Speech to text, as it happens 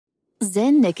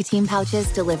Zyn nicotine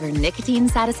pouches deliver nicotine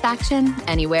satisfaction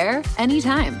anywhere,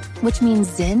 anytime, which means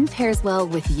Zyn pairs well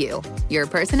with you, your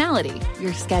personality,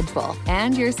 your schedule,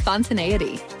 and your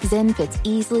spontaneity. Zyn fits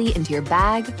easily into your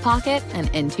bag, pocket, and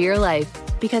into your life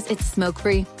because it's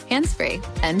smoke-free, hands-free,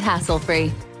 and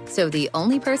hassle-free. So the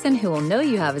only person who will know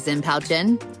you have a Zyn pouch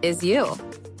in is you.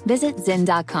 Visit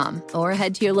Zyn.com or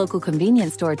head to your local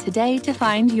convenience store today to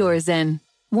find your Zyn.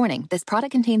 Warning, this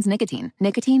product contains nicotine.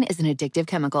 Nicotine is an addictive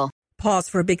chemical. Pause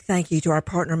for a big thank you to our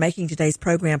partner making today's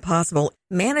program possible.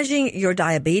 Managing your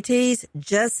diabetes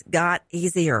just got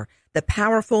easier. The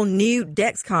powerful new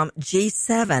Dexcom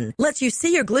G7 lets you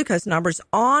see your glucose numbers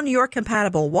on your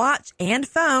compatible watch and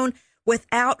phone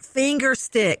without finger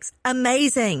sticks.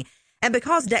 Amazing. And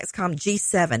because Dexcom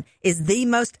G7 is the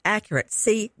most accurate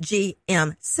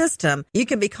CGM system, you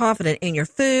can be confident in your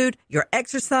food, your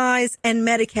exercise, and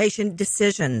medication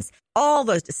decisions. All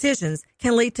those decisions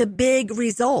can lead to big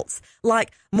results,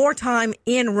 like more time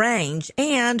in range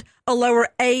and a lower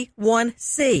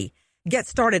A1C. Get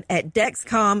started at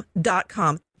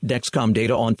Dexcom.com. Dexcom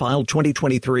data on file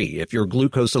 2023. If your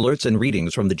glucose alerts and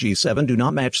readings from the G7 do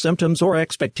not match symptoms or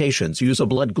expectations, use a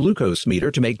blood glucose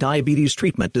meter to make diabetes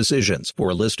treatment decisions. For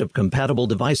a list of compatible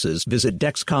devices, visit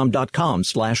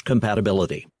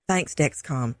Dexcom.com/compatibility. Thanks,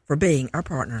 Dexcom, for being our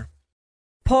partner.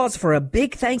 Pause for a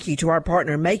big thank you to our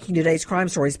partner making today's crime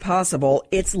stories possible.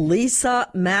 It's Leesa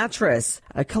Mattress,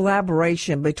 a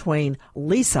collaboration between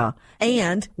Leesa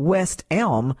and West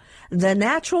Elm. The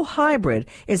natural hybrid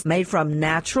is made from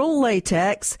natural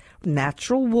latex,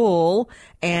 natural wool,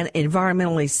 and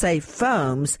environmentally safe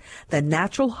foams. The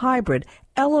natural hybrid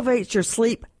elevates your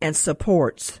sleep and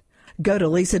supports. Go to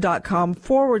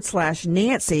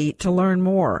Leesa.com/Nancy to learn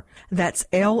more. That's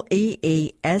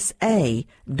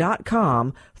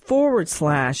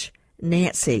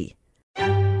LEESA.com/Nancy.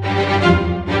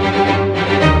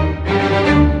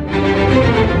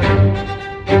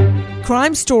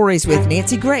 Crime Stories with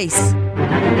Nancy Grace.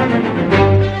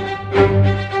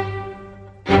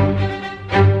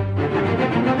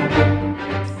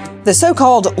 The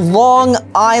so-called Long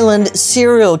Island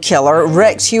serial killer,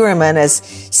 Rex Heuermann, is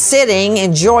sitting,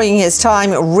 enjoying his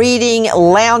time reading,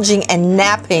 lounging, and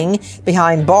napping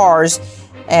behind bars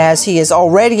as he is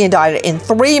already indicted in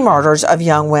 3 murders of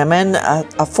young women,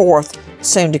 a 4th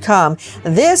soon to come.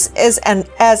 This is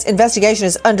as investigation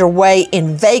is underway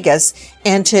in Vegas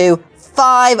into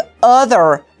 5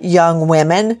 other young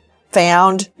women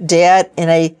found dead in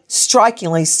a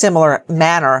strikingly similar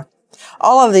manner.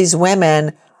 All of these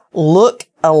women look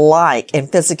alike in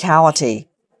physicality.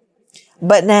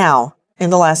 But now, in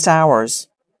the last hours,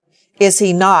 is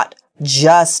he not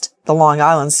just the Long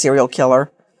Island serial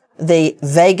killer, the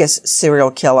Vegas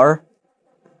serial killer,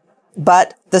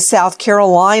 but the South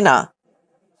Carolina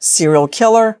serial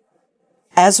killer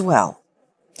as well?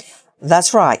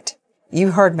 That's right.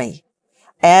 You heard me.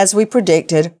 As we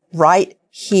predicted right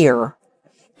here,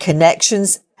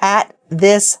 connections at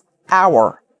this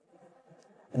hour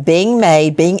being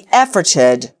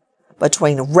efforted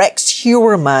between Rex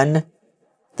Heuermann,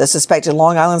 the suspected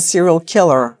Long Island serial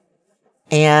killer,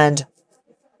 and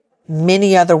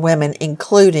many other women,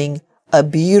 including a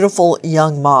beautiful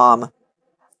young mom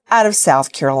out of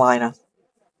South Carolina.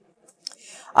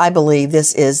 I believe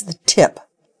this is the tip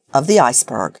of the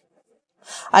iceberg.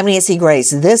 I'm Nancy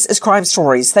Grace. This is Crime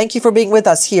Stories. Thank you for being with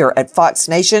us here at Fox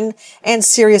Nation and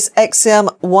Sirius XM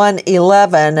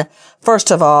 111.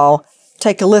 First of all,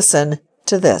 take a listen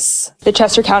to this. The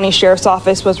Chester County Sheriff's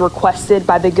Office was requested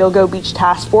by the Gilgo Beach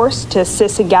Task Force to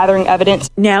assist in gathering evidence.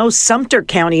 Now, Sumter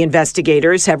County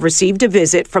investigators have received a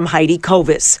visit from Heidi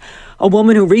Kovas, a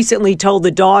woman who recently told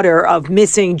the daughter of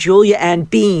missing Julia Ann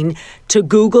Bean to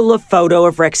Google a photo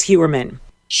of Rex Heuermann.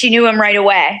 She knew him right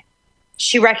away.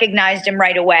 She recognized him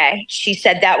right away. She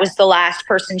said that was the last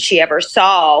person she ever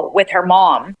saw with her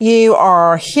mom. You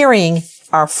are hearing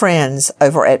our friends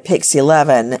over at Pix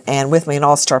 11 and with me an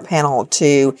all-star panel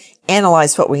to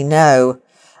analyze what we know.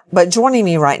 But joining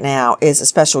me right now is a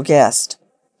special guest.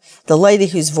 The lady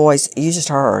whose voice you just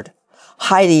heard,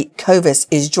 Heidi Kovas,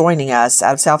 is joining us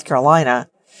out of South Carolina,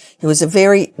 who is a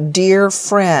very dear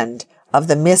friend of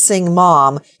the missing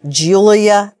mom,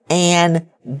 Julia Ann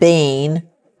Bean.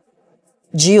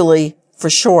 Julie for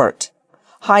short.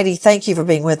 Heidi, thank you for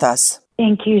being with us.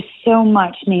 Thank you so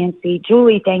much, Nancy.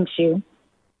 Julie, thanks you.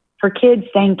 For kids,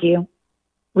 thank you.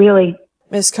 Really.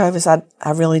 Ms. Kovas, I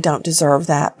really don't deserve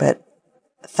that, but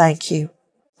thank you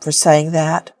for saying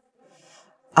that.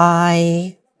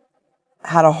 I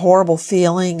had a horrible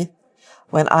feeling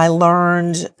when I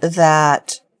learned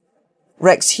that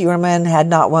Rex Heuermann had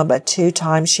not one but 2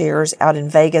 timeshares out in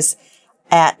Vegas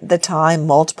at the time.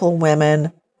 Multiple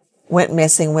women went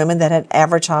missing, women that had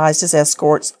advertised as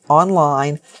escorts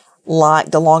online,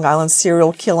 like the Long Island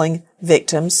serial killing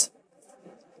victims.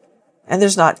 And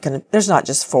there's not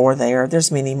just 4 there.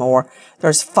 There's many more.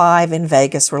 There's 5 in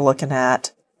Vegas we're looking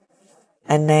at.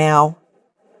 And now,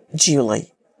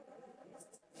 Julie.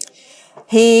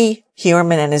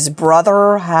 Heuermann, and his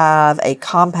brother have a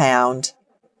compound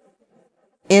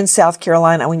in South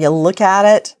Carolina. When you look at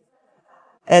it,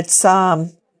 it's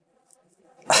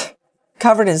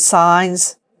covered in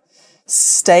signs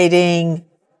stating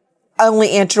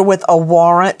only enter with a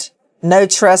warrant, no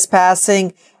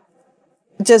trespassing.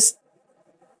 Just,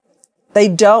 they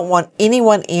don't want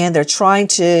anyone in. They're trying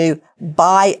to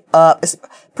buy up,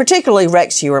 particularly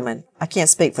Rex Heuermann. I can't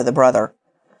speak for the brother.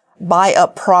 Buy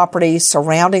up property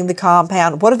surrounding the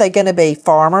compound. What are they going to be?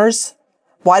 Farmers?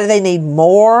 Why do they need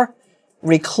more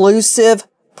reclusive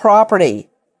property?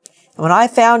 And when I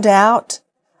found out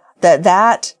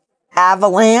that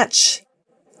Avalanche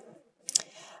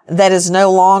that is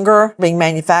no longer being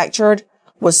manufactured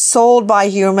was sold by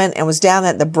Heuermann and was down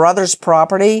at the brother's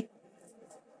property,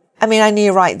 I mean, I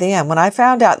knew right then. When I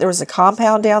found out there was a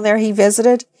compound down there he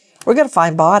visited, we're going to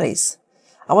find bodies.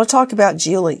 I want to talk about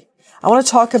Julie. I want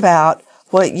to talk about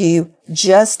what you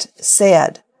just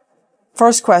said.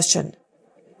 First question.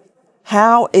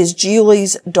 How is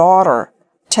Julie's daughter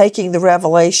taking the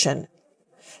revelation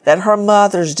that her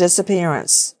mother's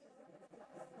disappearance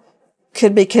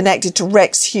could be connected to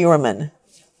Rex Heuermann?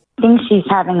 I think she's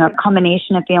having a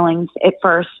combination of feelings. At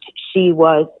first, she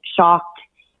was shocked.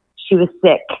 She was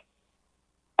sick.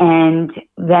 And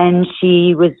then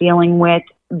she was dealing with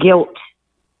guilt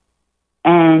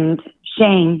and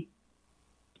shame.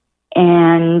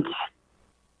 And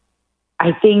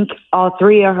I think all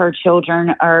 3 of her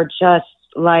children are just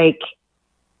like,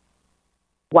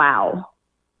 wow,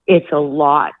 it's a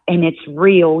lot. And it's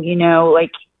real,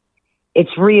 like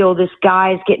it's real. This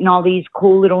guy's getting all these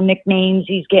cool little nicknames.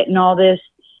 He's getting all this,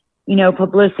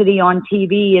 publicity on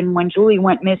TV. And when Julie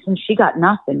went missing, she got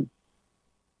nothing.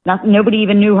 Nobody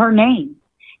even knew her name.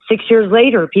 6 years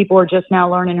later, people are just now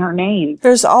learning her name.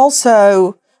 There's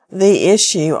also the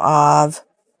issue of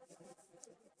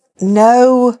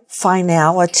no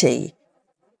finality.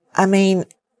 I mean,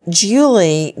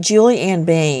 Julie Ann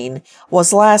Bean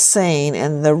was last seen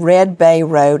in the Red Bay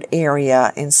Road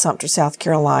area in Sumter, South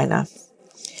Carolina,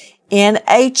 in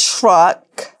a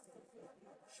truck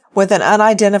with an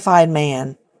unidentified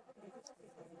man.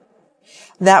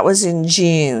 That was in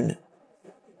June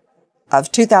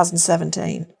of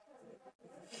 2017.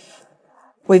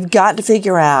 We've got to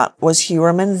figure out, was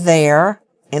Heuermann there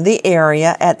in the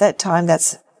area at that time?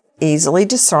 That's easily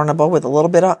discernible with a little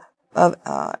bit of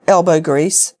elbow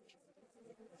grease.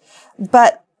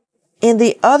 But in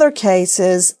the other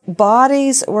cases,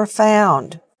 bodies were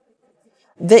found.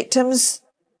 Victims'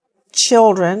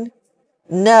 children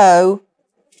know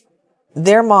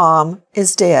their mom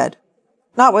is dead.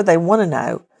 Not what they want to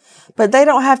know, but they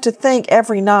don't have to think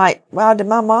every night, wow, did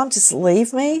my mom just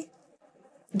leave me?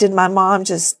 Did my mom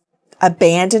just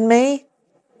abandon me?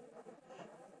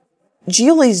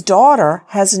 Julie's daughter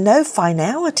has no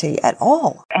finality at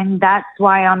all. And that's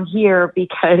why I'm here,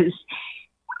 because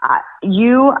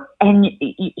you and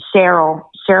Cheryl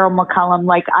McCollum,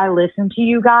 like, I listen to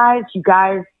you guys. You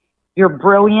guys, you're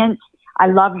brilliant. I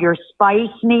love your spice,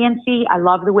 Nancy. I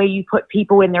love the way you put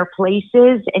people in their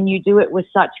places, and you do it with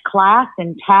such class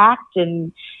and tact.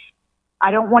 And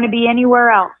I don't want to be anywhere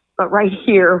else but right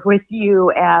here with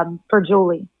you for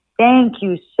Julie. Thank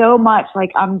you so much.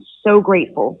 Like, I'm so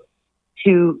grateful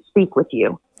to speak with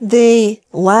you. The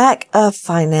lack of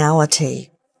finality.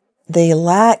 It's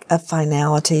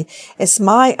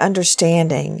my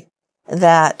understanding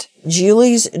that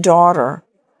Julie's daughter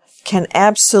can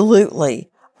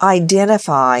absolutely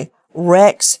identify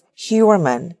Rex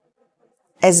Heuermann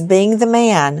as being the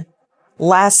man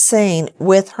last seen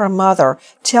with her mother.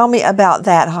 Tell me about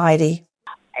that, Heidi.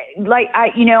 Like,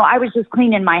 I was just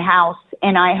cleaning my house,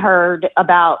 and I heard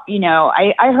about,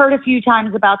 I heard a few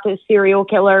times about this serial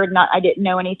killer. I didn't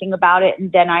know anything about it.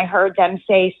 And then I heard them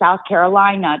say South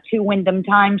Carolina, 2 Wyndham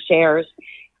timeshares.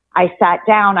 I sat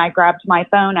down, I grabbed my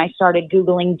phone, I started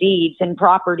Googling deeds and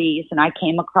properties, and I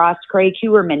came across Craig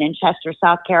Heuermann in Chester,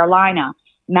 South Carolina,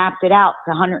 mapped it out. It's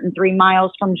 103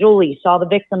 miles from Julie, saw the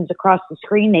victims across the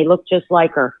screen. They looked just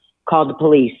like her, called the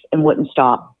police and wouldn't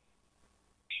stop.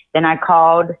 Then I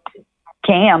called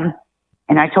Cam,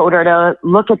 and I told her to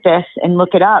look at this and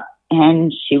look it up,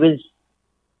 and she was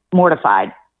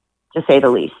mortified, to say the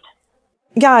least.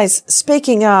 Guys,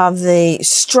 speaking of the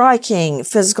striking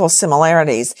physical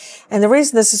similarities, and the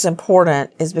reason this is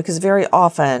important is because very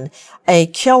often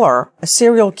a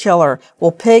serial killer,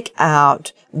 will pick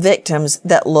out victims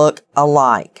that look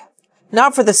alike.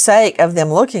 Not for the sake of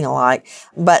them looking alike,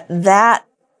 but that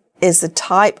is the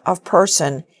type of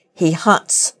person he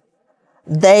hunts.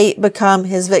 They become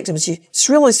his victims. It's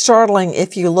really startling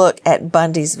if you look at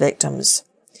Bundy's victims.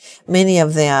 Many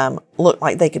of them look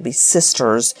like they could be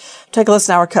sisters. Take a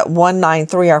listen to our cut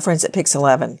 193, our friends at Pix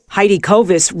 11. Heidi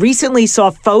Kovas recently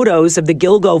saw photos of the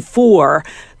Gilgo Four,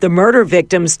 the murder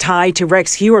victims tied to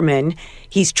Rex Heuermann.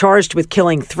 He's charged with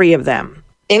killing 3 of them.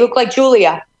 They look like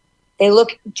Julia. They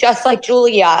look just like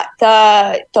Julia.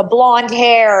 The blonde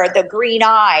hair, the green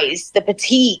eyes, the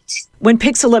petite. When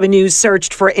Pix 11 News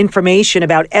searched for information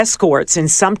about escorts in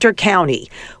Sumter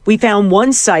County, we found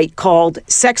one site called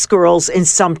Sex Girls in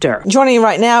Sumter. Joining me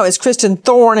right now is Kristen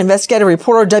Thorne, investigative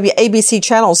reporter, WABC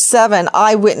Channel 7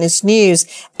 Eyewitness News,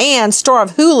 and star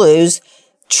of Hulu's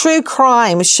true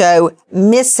crime show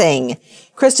Missing.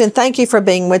 Kristen, thank you for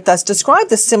being with us. Describe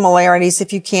the similarities,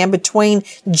 if you can, between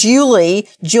Julia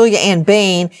Ann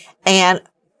Bean, and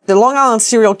the Long Island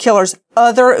serial killer's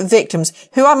other victims,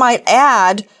 who I might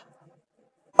add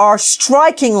are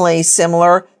strikingly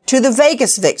similar to the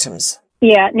Vegas victims.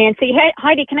 Yeah, Nancy. Hey,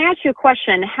 Heidi, can I ask you a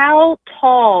question? How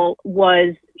tall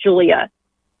was Julia?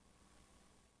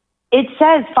 It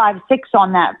says 5'6"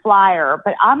 on that flyer,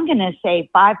 but I'm going to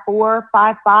say 5'4",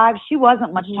 5'5". She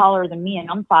wasn't much taller than me, and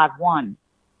I'm 5'1".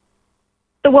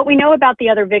 So what we know about the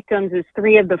other victims is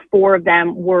 3 of the 4 of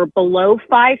them were below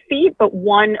 5 feet, but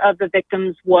one of the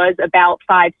victims was about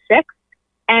 5'6",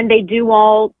 and they do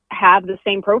all have the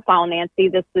same profile, Nancy.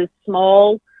 This is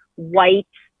small, white,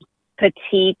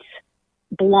 petite,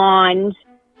 blonde,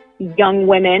 young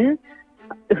women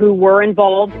who were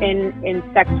involved in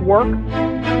sex work.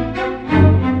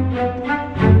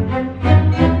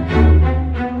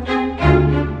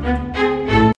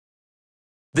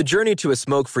 The journey to a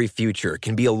smoke-free future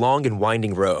can be a long and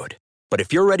winding road. But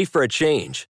if you're ready for a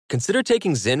change, consider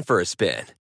taking Zyn for a spin.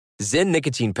 Zyn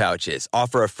nicotine pouches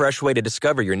offer a fresh way to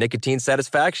discover your nicotine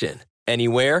satisfaction.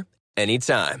 Anywhere,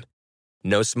 anytime.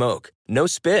 No smoke, no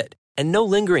spit, and no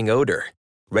lingering odor.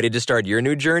 Ready to start your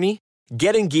new journey?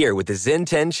 Get in gear with the Zyn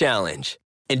 10 Challenge.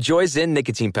 Enjoy Zyn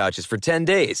nicotine pouches for 10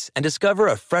 days and discover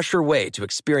a fresher way to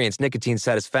experience nicotine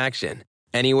satisfaction.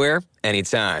 Anywhere,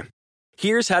 anytime.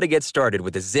 Here's how to get started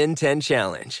with the Zyn 10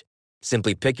 Challenge.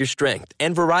 Simply pick your strength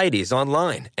and varieties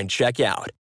online and check out.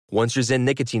 Once your Zyn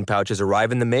nicotine pouches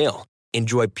arrive in the mail,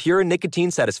 enjoy pure nicotine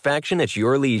satisfaction at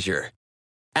your leisure.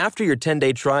 After your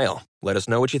 10-day trial, let us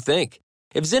know what you think.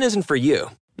 If Zyn isn't for you,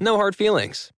 no hard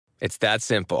feelings. It's that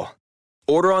simple.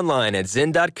 Order online at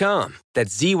Zyn.com,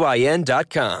 that's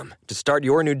ZYN.com, to start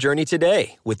your new journey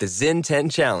today with the Zyn 10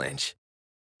 Challenge.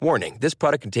 Warning, this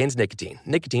product contains nicotine.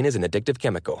 Nicotine is an addictive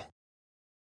chemical.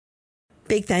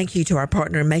 Big thank you to our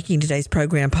partner in making today's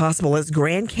program possible. It's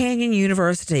Grand Canyon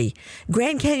University.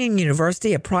 Grand Canyon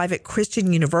University, a private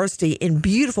Christian university in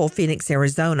beautiful Phoenix,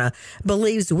 Arizona,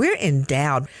 believes we're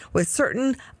endowed with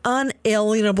certain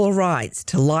unalienable rights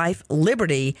to life,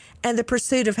 liberty, and the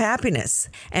pursuit of happiness.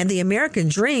 And the American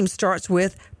dream starts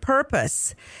with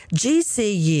purpose.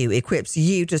 GCU equips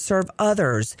you to serve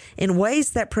others in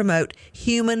ways that promote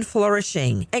human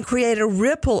flourishing and create a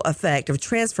ripple effect of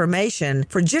transformation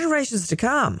for generations to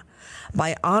come.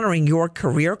 By honoring your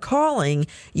career calling,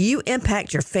 you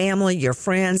impact your family, your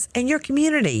friends, and your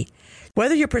community.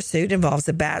 Whether your pursuit involves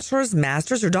a bachelor's,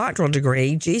 master's, or doctoral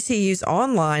degree, GCU's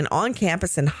online,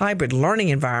 on-campus, and hybrid learning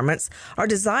environments are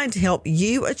designed to help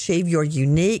you achieve your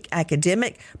unique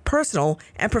academic, personal,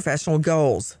 and professional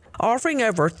goals. Offering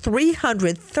over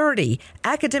 330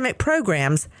 academic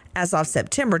programs as of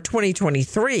September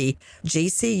 2023,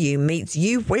 GCU meets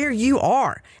you where you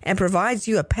are and provides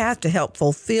you a path to help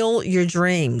fulfill your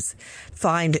dreams.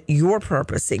 Find your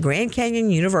purpose at Grand Canyon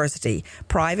University,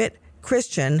 private,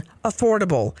 Christian,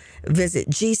 affordable. Visit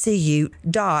gcu.edu.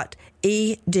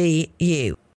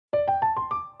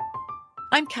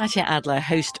 I'm Katya Adler,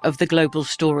 host of The Global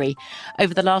Story.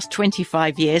 Over the last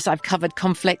 25 years, I've covered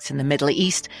conflicts in the Middle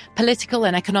East, political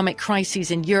and economic crises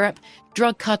in Europe,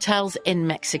 drug cartels in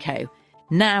Mexico.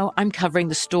 Now I'm covering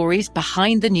the stories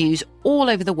behind the news all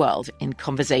over the world in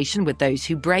conversation with those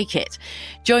who break it.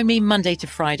 Join me Monday to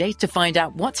Friday to find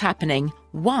out what's happening,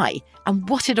 why, and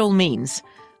what it all means.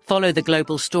 Follow The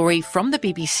Global Story from the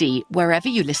BBC wherever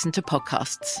you listen to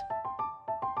podcasts.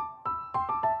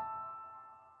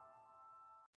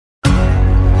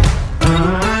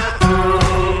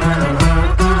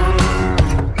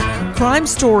 Crime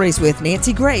Stories with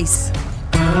Nancy Grace.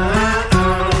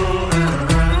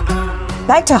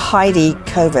 Back to Heidi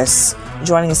Kovas,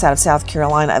 joining us out of South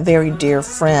Carolina, a very dear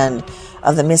friend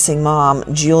of the missing mom,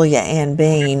 Julia Ann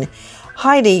Bean.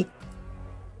 Heidi,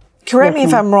 correct me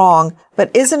if I'm wrong,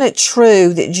 but isn't it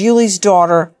true that Julie's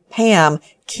daughter, Pam,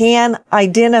 can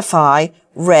identify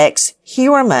Rex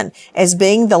Heuermann as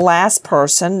being the last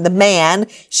person, the man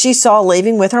she saw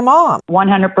leaving with her mom?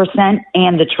 100%,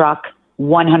 and the truck.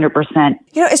 100%.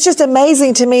 You know, it's just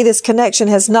amazing to me this connection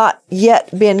has not yet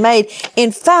been made.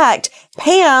 In fact,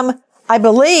 Pam, I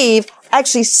believe,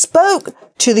 actually spoke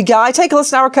to the guy. Take a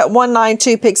listen to our cut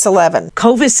 192, Pix 11.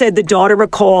 Kovas said the daughter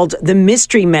recalled the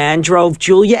mystery man drove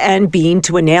Julia Ann Bean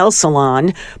to a nail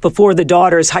salon before the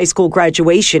daughter's high school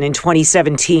graduation in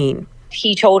 2017.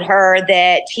 He told her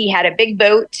that he had a big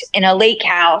boat in a lake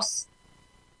house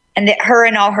and that her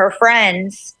and all her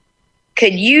friends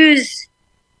could use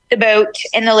the boat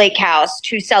in the lake house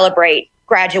to celebrate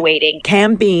graduating.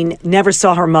 Cam Bean never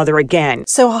saw her mother again.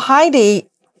 So Heidi,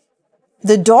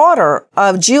 the daughter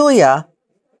of Julia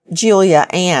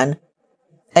Ann,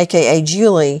 aka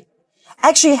Julie,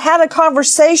 actually had a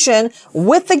conversation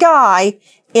with the guy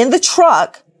in the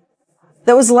truck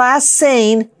that was last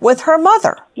seen with her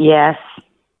mother. Yes,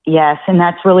 and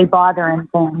that's really bothering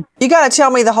things. You got to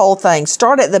tell me the whole thing.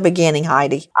 Start at the beginning,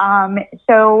 Heidi.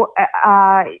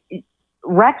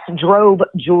 Rex drove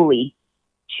Julie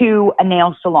to a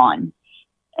nail salon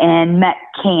and met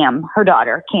Cam, her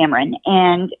daughter, Cameron.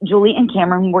 And Julie and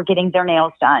Cameron were getting their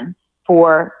nails done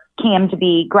for Cam to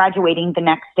be graduating the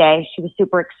next day. She was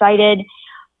super excited.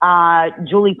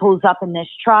 Julie pulls up in this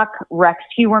truck. Rex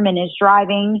Heuermann is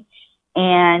driving,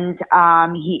 and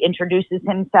he introduces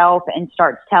himself and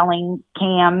starts telling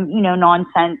Cam,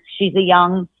 nonsense. She's a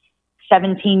young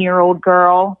 17-year-old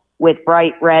girl with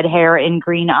bright red hair and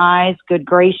green eyes, good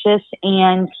gracious.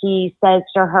 And he says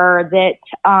to her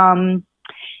that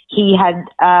he had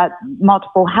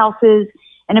multiple houses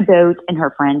and a boat, and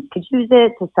her friends could use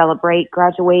it to celebrate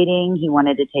graduating. He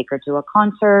wanted to take her to a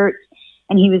concert,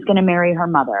 and he was going to marry her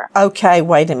mother. Okay,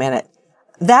 wait a minute.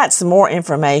 That's more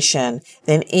information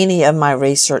than any of my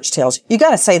research tells. You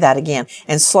got to say that again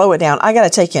and slow it down. I got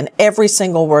to take in every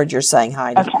single word you're saying,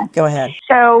 Heidi. Okay. Go ahead.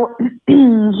 So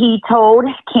he told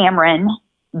Cameron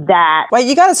that... Wait,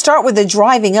 you got to start with the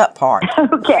driving up part.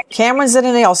 Okay. Cameron's at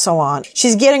a nail salon.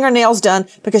 She's getting her nails done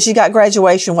because she got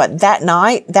graduation, that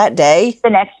night, that day? The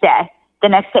next day.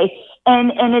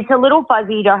 And it's a little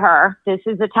fuzzy to her. This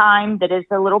is a time that is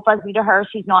a little fuzzy to her.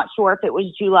 She's not sure if it was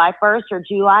July 1st or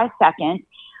July 2nd.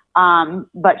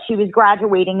 But she was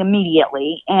graduating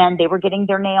immediately, and they were getting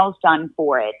their nails done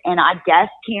for it. And I guess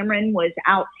Cameron was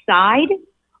outside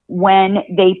when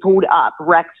they pulled up.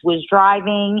 Rex was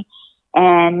driving,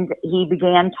 and he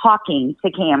began talking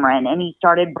to Cameron, and he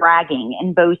started bragging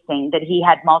and boasting that he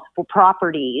had multiple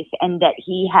properties and that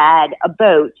he had a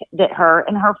boat that her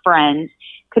and her friends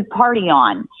could party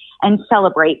on and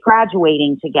celebrate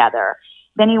graduating together.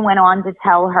 Then he went on to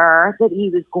tell her that he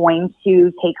was going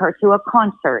to take her to a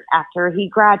concert after he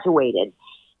graduated,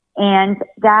 and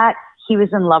that he was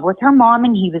in love with her mom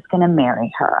and he was going to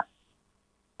marry her.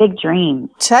 Big dreams.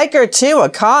 Take her to a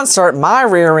concert, my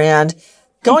rear end.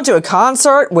 Going to a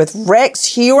concert with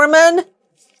Rex Heuermann?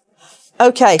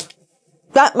 Okay,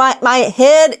 my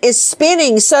head is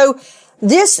spinning. So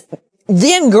this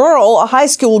then girl, a high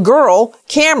school girl,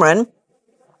 Cameron,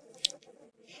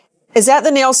 is at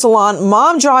the nail salon.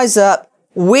 Mom drives up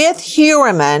with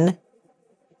Heuermann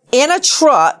in a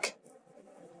truck.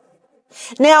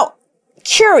 Now,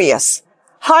 curious,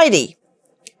 Heidi,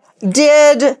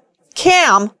 did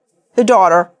Cam, the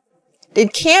daughter, did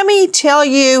Cammie tell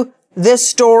you this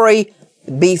story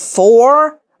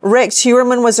before Rex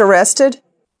Heuermann was arrested?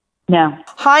 No.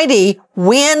 Heidi,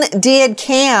 when did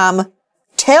Cam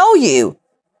tell you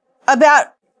about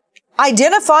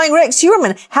identifying Rex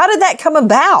Heuermann? How did that come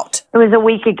about? It was a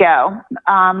week ago.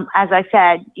 As I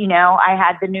said, I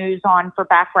had the news on for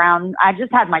background. I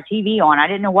just had my TV on. I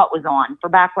didn't know what was on for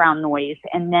background noise.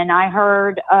 And then I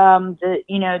heard,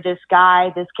 this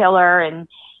guy, this killer, and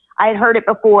I had heard it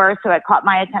before, so it caught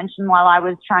my attention while I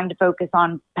was trying to focus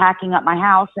on packing up my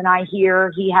house. And I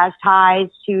hear he has ties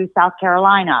to South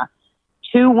Carolina,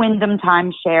 to Wyndham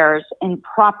Timeshares and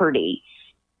property.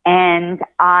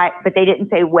 But they didn't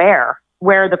say where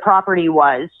the property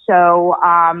was. So,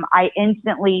 I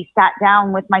instantly sat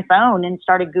down with my phone and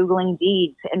started Googling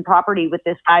deeds and property with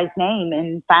this guy's name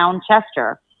and found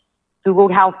Chester.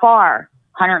 Googled how far,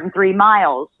 103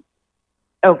 miles.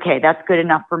 Okay, that's good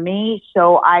enough for me.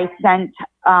 So I sent,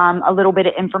 a little bit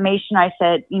of information. I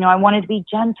said, I wanted to be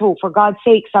gentle. For God's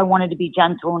sakes, I wanted to be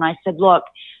gentle. And I said, look,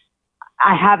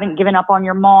 I haven't given up on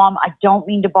your mom. I don't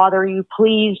mean to bother you.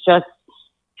 Please just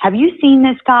have you seen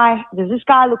this guy? Does this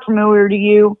guy look familiar to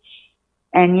you?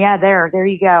 And yeah, there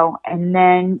you go. And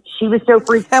then she was so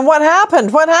freaked. And what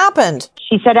happened? What happened?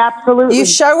 She said, absolutely. You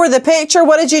show her the picture.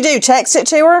 What did you do? Text it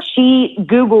to her? She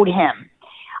Googled him.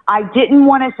 I didn't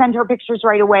want to send her pictures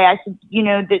right away. I said,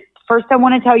 first I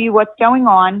want to tell you what's going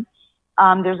on.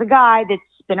 There's a guy that's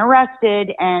been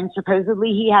arrested, and supposedly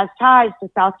he has ties to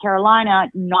South Carolina,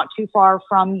 not too far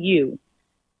from you.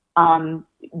 Do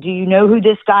you know who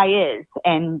this guy is?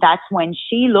 And that's when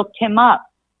she looked him up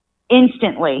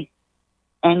instantly.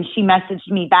 And she messaged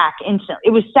me back instantly.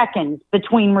 It was seconds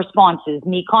between responses.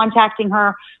 Me contacting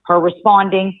her, her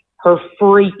responding, her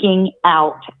freaking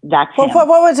out. That's him.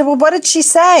 What did she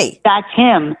say? That's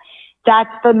him.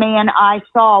 That's the man I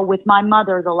saw with my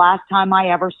mother the last time I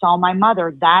ever saw my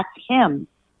mother. That's him.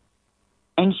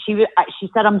 And she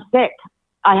said, I'm sick.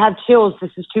 I have chills. This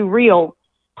is too real.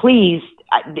 Please,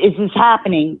 is this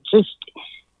happening? Just,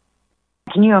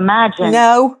 can you imagine?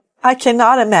 No, I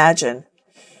cannot imagine.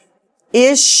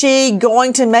 Is she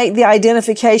going to make the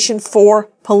identification for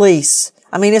police?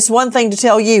 I mean, it's one thing to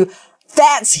tell you,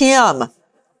 that's him.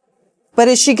 But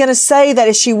is she going to say that?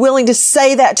 Is she willing to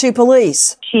say that to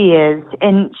police? She is,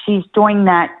 and she's doing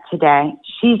that today.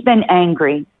 She's been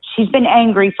angry. She's been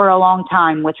angry for a long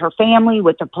time with her family,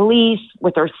 with the police,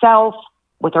 with herself,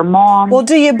 with her mom. Well,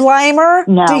 do you blame her?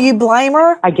 No. Do you blame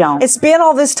her? I don't. It's been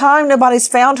all this time. Nobody's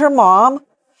found her mom.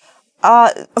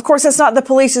 Of course, that's not the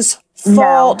police's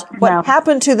fault. What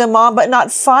happened to the mom, but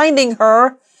not finding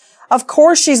her. Of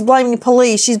course, she's blaming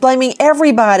police. She's blaming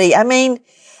everybody. I mean,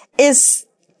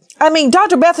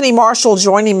 Dr. Bethany Marshall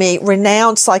joining me,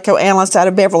 renowned psychoanalyst out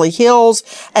of Beverly Hills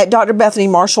at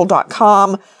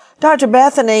drbethanymarshall.com. Dr.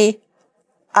 Bethany,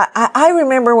 I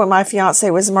remember when my fiance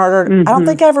was murdered. Mm-hmm. I don't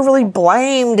think I ever really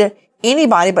blamed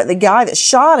anybody but the guy that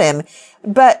shot him.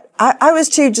 But I was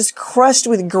too just crushed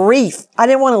with grief. I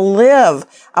didn't want to live.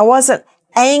 I wasn't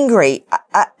angry.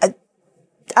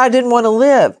 I didn't want to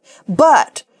live.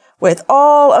 But with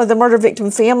all of the murder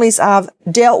victim families I've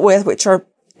dealt with, which are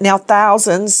now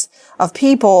thousands of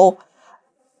people,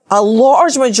 a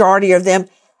large majority of them,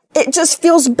 it just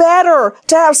feels better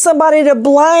to have somebody to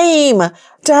blame,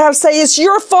 to have say it's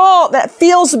your fault. That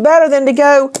feels better than to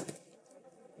go,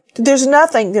 there's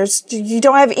nothing. You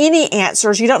don't have any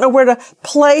answers. You don't know where to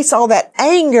place all that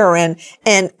anger and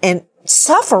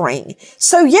suffering.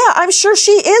 So yeah, I'm sure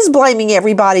she is blaming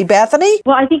everybody, Bethany.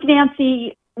 Well, I think,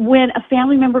 Nancy, when a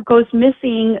family member goes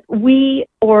missing,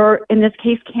 or in this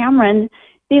case, Cameron,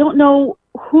 they don't know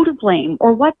who to blame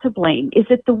or what to blame. Is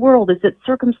it the world? Is it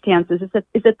circumstances?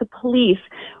 Is it the police?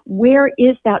 Where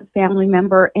is that family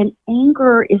member? And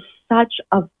anger is such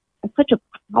a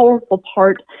powerful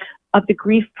part of the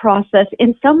grief process.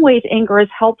 In some ways, anger is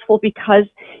helpful because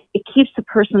it keeps the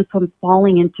person from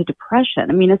falling into depression.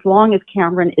 I mean, as long as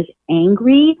Cameron is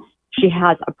angry, she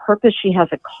has a purpose, she has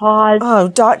a cause. Oh,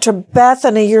 Dr.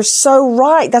 Bethany, you're so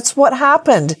right. That's what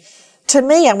happened to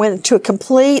me. I went into a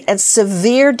complete and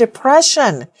severe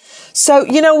depression. So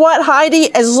you know what,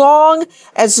 Heidi? As long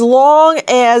as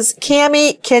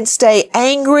Cammie can stay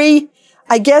angry,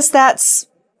 I guess that's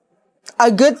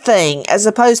a good thing as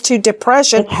opposed to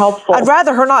depression. It's helpful. I'd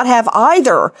rather her not have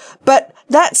either. But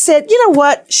that said, you know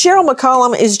what? Cheryl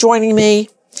McCollum is joining me.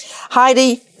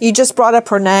 Heidi, you just brought up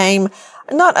her name.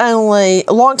 Not only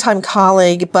a longtime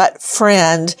colleague, but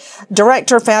friend,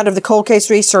 director, founder of the Cold Case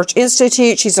Research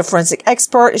Institute. She's a forensic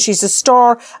expert, and she's the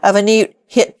star of a new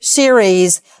hit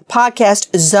series,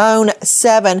 podcast Zone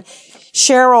 7.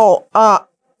 Cheryl,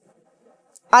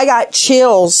 I got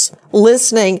chills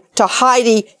listening to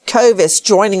Heidi Kovis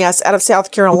joining us out of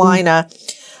South Carolina.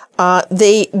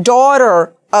 The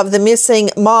daughter of the missing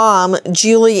mom,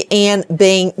 Julia Ann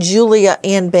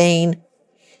Bean.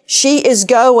 She is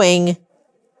going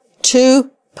to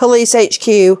Police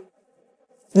HQ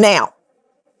now,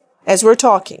 as we're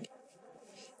talking.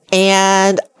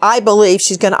 And I believe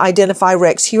she's going to identify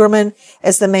Rex Heuermann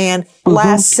as the man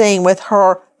last seen with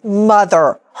her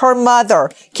mother. Her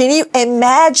mother. Can you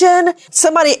imagine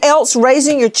somebody else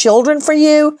raising your children for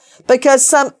you because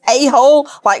some a-hole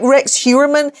like Rex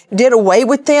Heuermann did away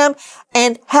with them,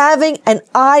 and having an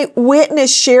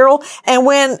eyewitness, Cheryl? And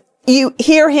when you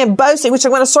hear him boasting, which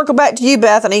I'm going to circle back to you,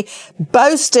 Bethany,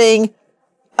 boasting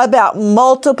about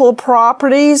multiple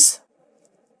properties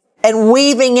and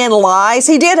weaving in lies.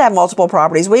 He did have multiple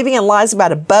properties, weaving in lies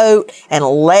about a boat and a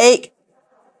lake.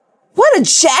 What a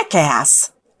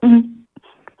jackass. Mm-hmm.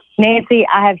 Nancy,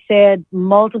 I have said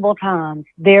multiple times,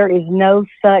 there is no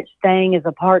such thing as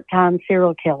a part-time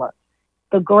serial killer.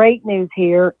 The great news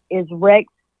here is Rex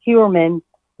Heuermann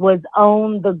was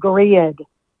on the grid.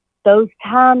 Those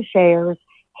timeshares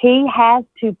he has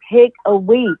to pick a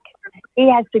week. He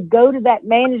has to go to that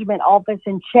management office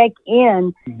and check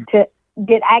in to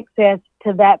get access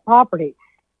to that property.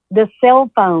 The cell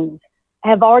phones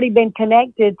have already been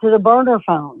connected to the burner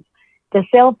phones. The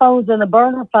cell phones and the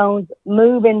burner phones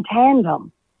move in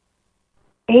tandem.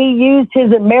 He used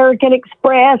his American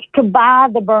Express to buy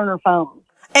the burner phones.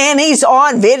 And he's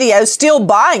on video, still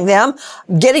buying them,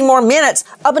 getting more minutes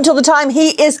up until the time he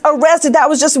is arrested. That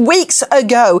was just weeks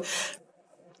ago.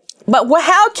 But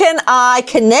how can I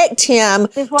connect him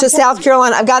to South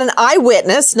Carolina? I've got an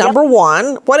eyewitness, number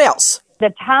one. What else?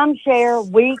 The timeshare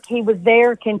week he was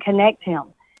there can connect him.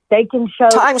 They can show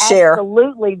timeshare.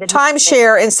 Absolutely.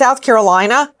 Timeshare in South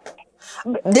Carolina.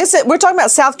 We're talking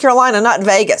about South Carolina, not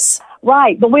Vegas.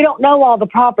 Right, but we don't know all the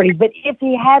properties. But if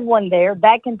he had one there,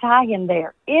 that can tie him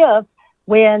there. If,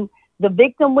 when the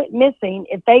victim went missing,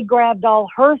 if they grabbed all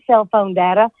her cell phone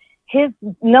data, his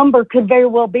number could very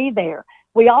well be there.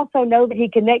 We also know that he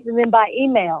connected them by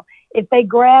email. If they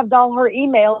grabbed all her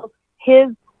emails, his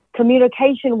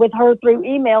communication with her through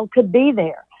email could be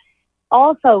there.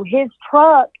 Also, his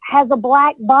truck has a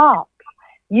black box.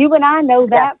 You and I know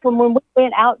that from when we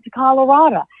went out to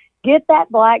Colorado. Get that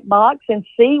black box and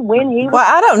see when he was. Well,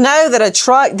 I don't know that a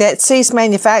truck that ceased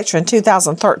manufacture in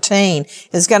 2013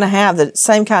 is going to have the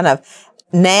same kind of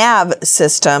nav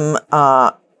system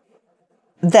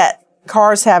that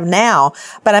cars have now.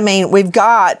 But I mean, you've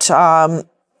got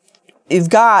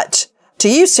to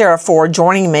you, Sarah Ford,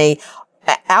 joining me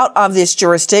out of this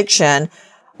jurisdiction,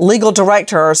 legal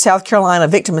director, South Carolina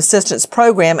Victim Assistance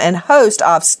Program, and host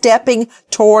of Stepping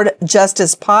Toward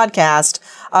Justice podcast,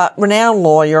 renowned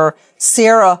lawyer,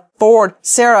 Sarah Ford.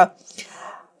 Sarah,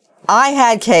 I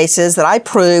had cases that I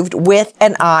proved with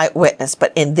an eyewitness,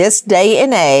 but in this day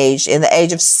and age, in the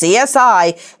age of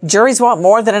CSI, juries want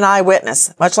more than an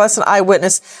eyewitness, much less an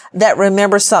eyewitness that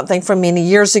remembers something from many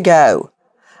years ago.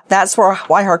 That's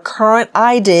why her current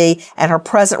ID and her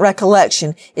present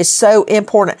recollection is so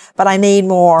important. But I need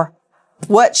more.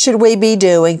 What should we be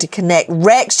doing to connect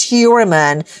Rex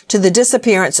Heuermann to the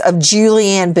disappearance of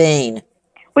Julianne Bean?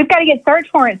 We've got to get search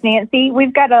warrants, Nancy.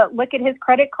 We've got to look at his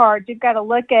credit cards. We've got to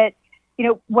look at,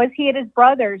 was he at his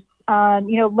brother's?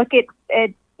 Look at,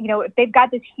 if they've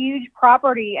got this huge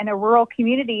property in a rural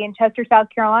community in Chester, South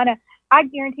Carolina, I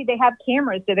guarantee they have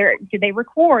cameras. Do they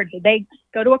record? Do they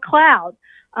go to a cloud?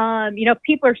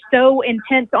 People are so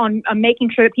intense on making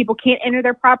sure that people can't enter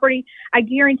their property. I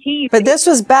guarantee you. But this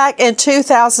was back in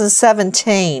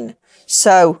 2017.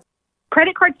 So.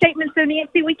 Credit card statements, so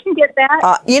Nancy, we can get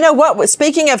that. You know what?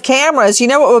 Speaking of cameras, you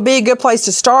know what would be a good place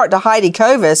to start to Heidi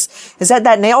Kovas is at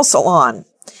that nail salon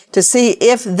to see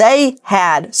if they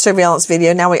had surveillance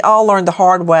video. Now, we all learned the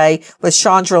hard way with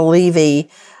Chandra Levy's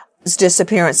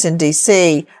disappearance in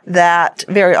D.C. that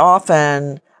very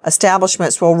often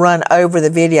establishments will run over the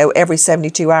video every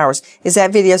 72 hours. Is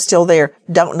that video still there?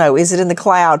 Don't know. Is it in the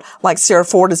cloud, like Sarah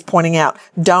Ford is pointing out?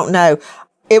 Don't know.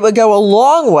 It would go a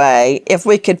long way if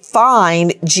we could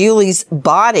find Julie's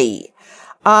body.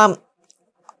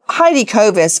 Heidi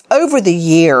Kovas, over the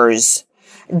years,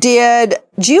 did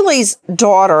Julie's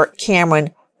daughter,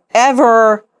 Cameron,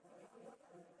 ever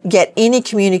get any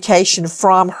communication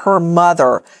from her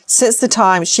mother since the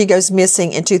time she goes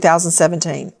missing in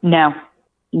 2017? No.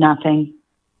 Nothing.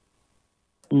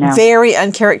 No. Very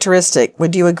uncharacteristic.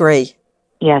 Would you agree?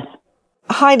 Yes.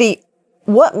 Heidi,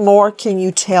 what more can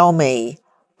you tell me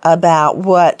about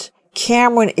what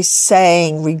Cameron is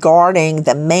saying regarding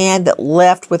the man that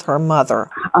left with her mother?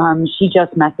 She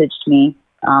just messaged me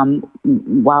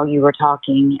while you were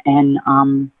talking, and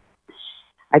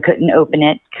I couldn't open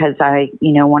it because I,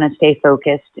 want to stay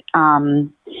focused.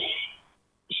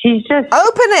 She's just...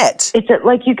 Open it! It's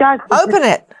like you guys... Open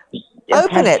it!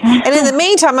 Open it. And in the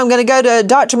meantime, I'm going to go to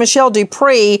Dr. Michelle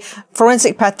Dupree,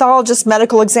 forensic pathologist,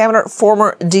 medical examiner,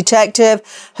 former detective,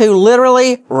 who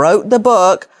literally wrote the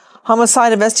book,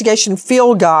 Homicide Investigation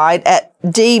Field Guide, at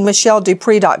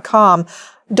dmichelledupree.com.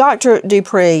 Dr.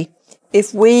 Dupree,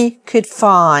 if we could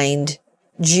find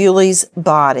Julie's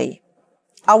body,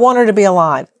 I want her to be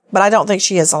alive, but I don't think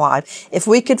she is alive. If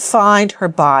we could find her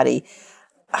body,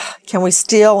 can we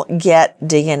still get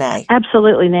DNA?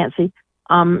 Absolutely, Nancy.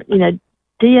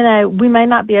 DNA, we may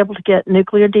not be able to get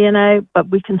nuclear DNA, but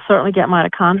we can certainly get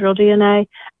mitochondrial DNA,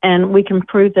 and we can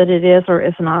prove that it is or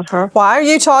is not her. Why are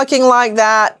you talking like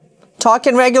that?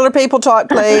 Talking regular people talk,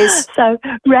 please. So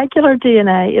regular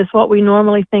DNA is what we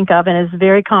normally think of and is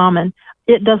very common.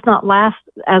 It does not last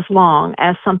as long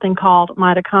as something called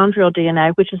mitochondrial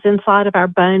DNA, which is inside of our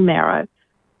bone marrow.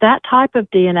 That type of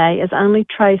DNA is only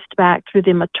traced back through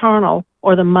the maternal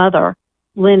or the mother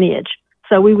lineage.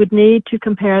 So we would need to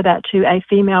compare that to a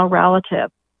female relative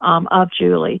of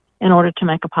Julie in order to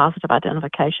make a positive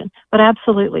identification. But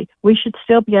absolutely, we should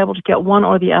still be able to get one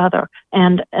or the other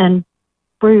and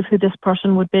prove who this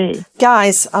person would be.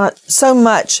 Guys, so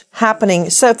much happening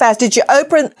so fast. Did you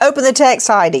open the text,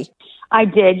 Heidi? I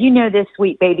did. You know, this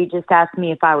sweet baby just asked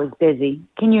me if I was busy.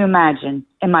 Can you imagine?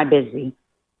 Am I busy?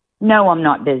 No, I'm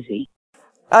not busy.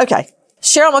 Okay.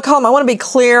 Cheryl McCollum, I want to be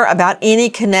clear about any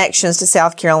connections to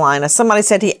South Carolina. Somebody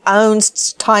said he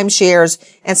owns timeshares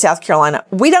in South Carolina.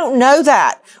 We don't know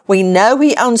that. We know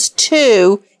he owns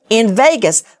 2 in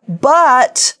Vegas,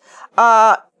 but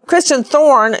Kristen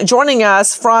Thorne joining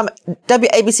us from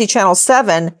WABC Channel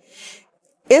 7.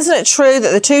 Isn't it true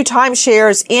that the 2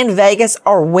 timeshares in Vegas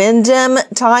are Wyndham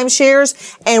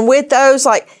timeshares? And with those,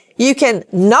 like, you can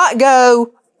not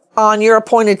go on your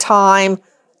appointed time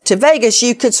to Vegas.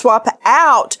 You could swap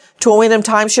out to a Wyndham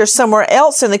timeshare somewhere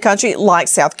else in the country, like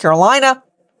South Carolina,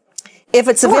 if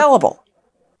it's available.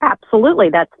 Absolutely.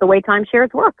 That's the way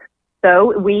timeshares work.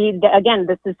 So again,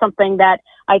 this is something that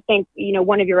I think,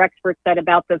 one of your experts said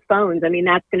about the phones. I mean,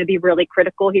 that's going to be really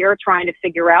critical here, trying to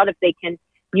figure out if they can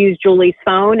use Julie's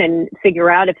phone and figure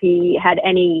out if he had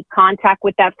any contact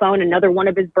with that phone, another one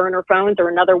of his burner phones or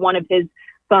another one of his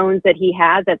phones that he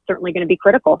has. That's certainly going to be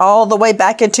critical. All the way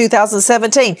back in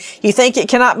 2017. You think it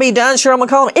cannot be done, Cheryl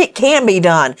McCollum? It can be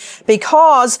done,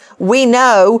 because we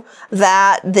know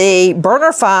that the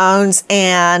burner phones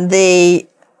and the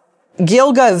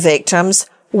Gilgo victims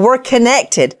were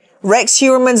connected. Rex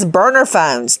Heuermann's burner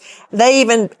phones. They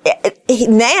even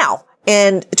now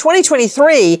in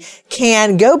 2023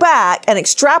 can go back and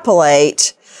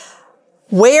extrapolate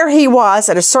where he was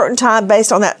at a certain time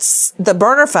based on the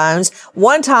burner phones.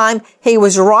 One time he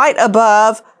was right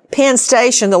above Penn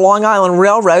Station, the Long Island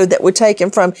Railroad that would take him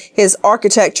from his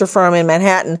architecture firm in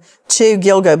Manhattan to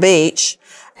Gilgo Beach.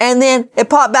 And then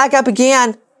it popped back up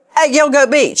again at Gilgo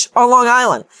Beach on Long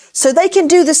Island. So they can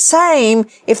do the same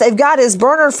if they've got his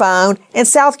burner phone in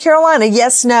South Carolina.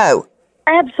 Yes, no.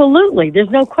 Absolutely. There's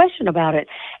no question about it.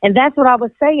 And that's what I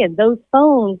was saying. Those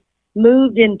phones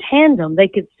moved in tandem. They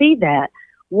could see that.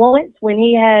 Once when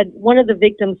he had one of the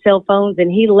victim's cell phones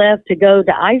and he left to go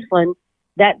to Iceland,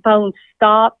 that phone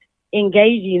stopped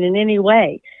engaging in any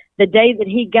way. The day that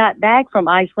he got back from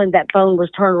Iceland, that phone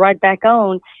was turned right back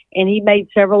on, and he made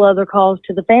several other calls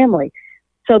to the family.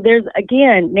 So there's,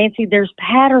 again, Nancy, there's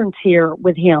patterns here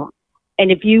with him.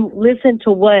 And if you listen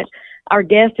to what our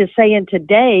guest is saying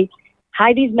today,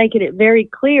 Heidi's making it very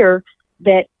clear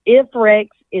that if Rex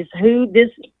is who this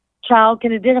child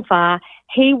can identify,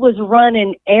 he was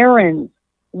running errands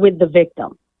with the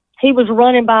victim. He was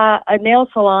running by a nail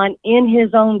salon in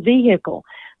his own vehicle.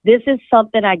 This is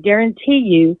something I guarantee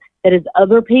you that as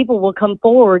other people will come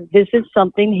forward, this is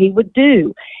something he would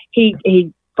do.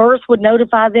 He first would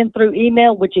notify them through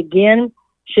email, which again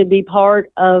should be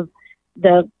part of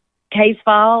the case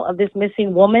file of this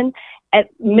missing woman. At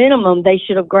minimum, they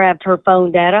should have grabbed her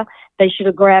phone data. They should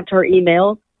have grabbed her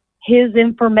emails. His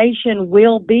information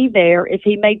will be there if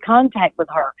he made contact with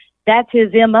her. That's his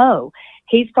MO.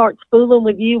 He starts fooling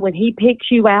with you when he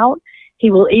picks you out. He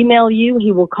will email you,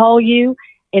 he will call you,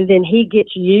 and then he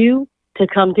gets you to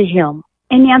come to him.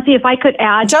 And Nancy, if I could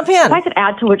add, jump in. If I could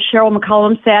add to what Cheryl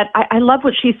McCollum said, I love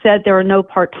what she said. There are no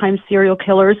part-time serial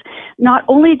killers. Not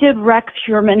only did Rex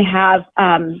Heuermann have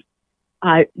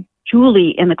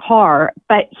Julie in the car,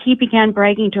 but he began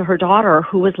bragging to her daughter,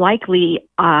 who was likely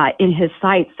in his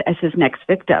sights as his next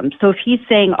victim. So if he's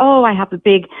saying, "Oh, I have a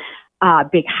big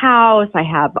house, I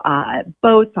have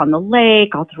boats on the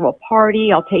lake, I'll throw a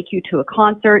party, I'll take you to a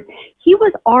concert," he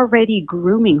was already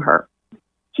grooming her.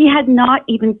 He had not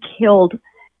even killed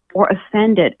or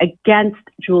offended against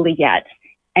Julie yet,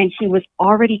 and he was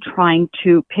already trying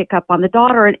to pick up on the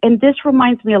daughter. And this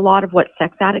reminds me a lot of what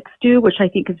sex addicts do, which I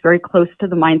think is very close to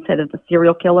the mindset of the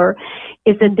serial killer,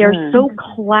 is that they're so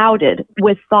clouded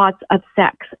with thoughts of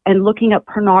sex and looking at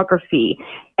pornography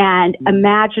and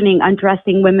imagining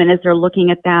undressing women as they're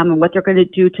looking at them and what they're going to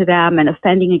do to them and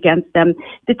offending against them,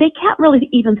 that they can't really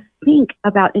even think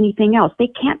about anything else.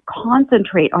 They can't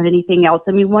concentrate on anything else.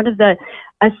 I mean, one of the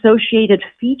associated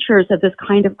features of this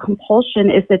kind of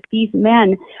compulsion is that these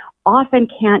men often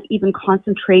can't even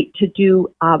concentrate to do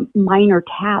minor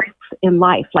tasks in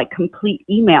life, like complete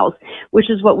emails, which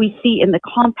is what we see in the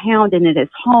compound and in his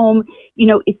home. You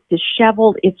know, it's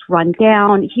disheveled, it's run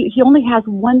down. He only has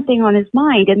one thing on his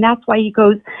mind, and that's why he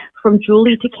goes from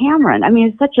Julie to Cameron. I mean,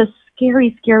 it's such a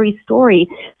scary, scary story.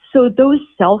 So those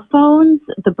cell phones,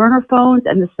 the burner phones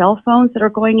and the cell phones that are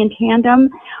going in tandem,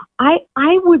 I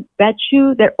would bet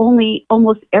you that only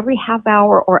almost every half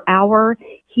hour or hour,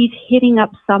 he's hitting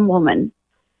up some woman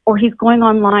or he's going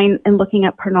online and looking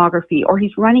at pornography, or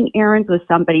he's running errands with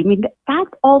somebody. I mean, that's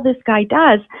all this guy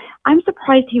does. I'm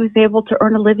surprised he was able to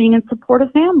earn a living and support a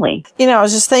family. You know, I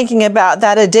was just thinking about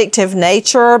that addictive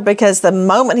nature, because the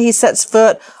moment he sets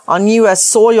foot on U.S.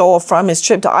 soil from his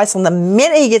trip to Iceland, the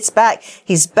minute he gets back,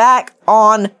 he's back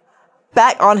on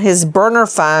his burner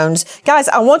phones. Guys,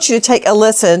 I want you to take a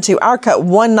listen to our cut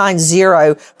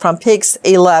 190 from Pix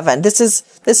 11. This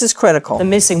is critical. The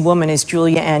missing woman is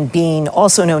Julia Ann Bean,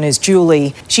 also known as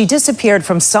Julie. She disappeared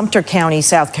from Sumter County,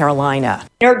 South Carolina.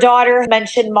 Her daughter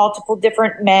mentioned multiple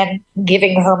different men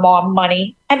giving her mom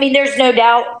money. I mean, there's no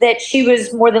doubt that she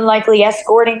was more than likely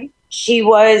escorting. She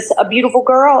was a beautiful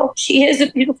girl. She is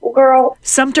a beautiful girl.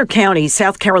 Sumter County,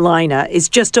 South Carolina, is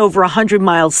just over 100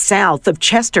 miles south of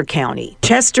Chester County.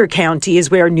 Chester County is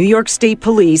where New York State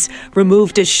Police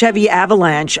removed a Chevy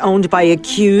Avalanche owned by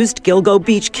accused Gilgo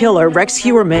Beach killer Rex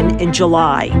Heuermann in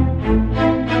July.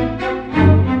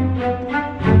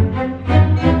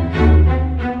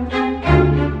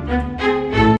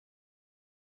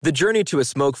 The journey to a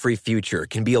smoke-free future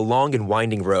can be a long and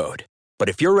winding road. But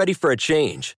if you're ready for a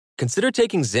change, consider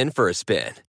taking Zyn for a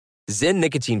spin. Zyn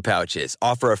nicotine pouches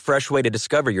offer a fresh way to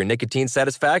discover your nicotine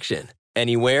satisfaction.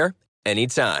 Anywhere,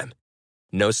 anytime.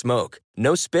 No smoke,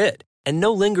 no spit, and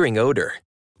no lingering odor.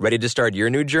 Ready to start your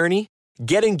new journey?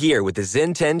 Get in gear with the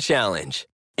Zyn 10 Challenge.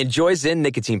 Enjoy Zyn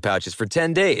nicotine pouches for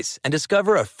 10 days and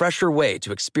discover a fresher way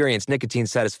to experience nicotine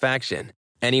satisfaction.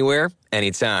 Anywhere,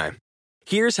 anytime.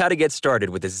 Here's how to get started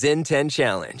with the Zyn 10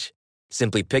 Challenge.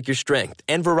 Simply pick your strength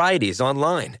and varieties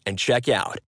online and check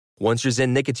out. Once your Zyn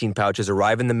nicotine pouches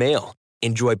arrive in the mail,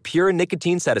 enjoy pure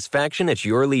nicotine satisfaction at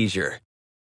your leisure.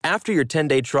 After your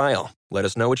 10-day trial, let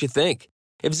us know what you think.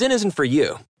 If Zyn isn't for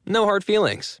you, no hard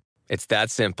feelings. It's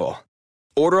that simple.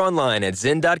 Order online at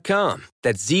Zyn.com,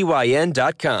 that's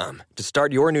ZYN.com, to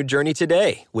start your new journey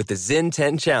today with the Zyn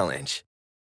 10 Challenge.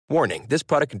 Warning, this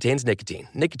product contains nicotine.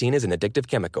 Nicotine is an addictive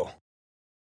chemical.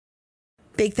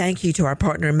 Big thank you to our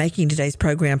partner in making today's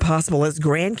program possible. It's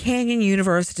Grand Canyon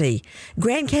University.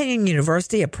 Grand Canyon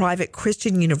University, a private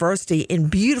Christian university in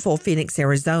beautiful Phoenix,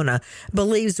 Arizona,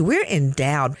 believes we're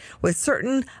endowed with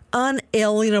certain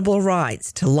unalienable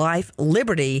rights to life,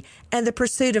 liberty, and the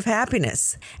pursuit of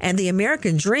happiness. And the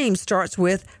American dream starts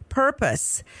with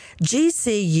purpose.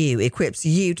 GCU equips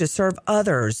you to serve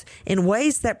others in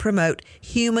ways that promote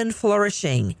human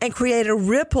flourishing and create a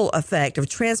ripple effect of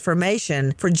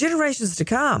transformation for generations to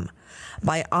come.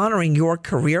 By honoring your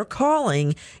career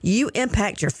calling, you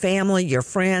impact your family, your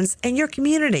friends, and your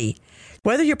community.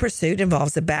 Whether your pursuit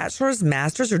involves a bachelor's,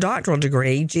 master's, or doctoral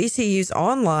degree, GCU's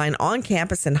online,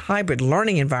 on-campus, and hybrid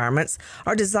learning environments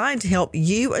are designed to help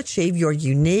you achieve your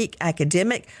unique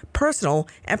academic, personal,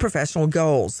 and professional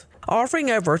goals.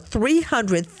 Offering over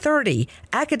 330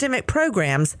 academic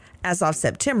programs as of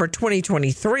September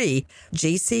 2023,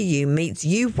 GCU meets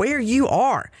you where you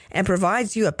are and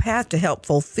provides you a path to help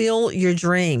fulfill your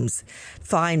dreams.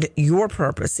 Find your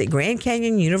purpose at Grand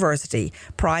Canyon University,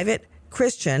 private,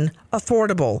 Christian,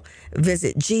 affordable.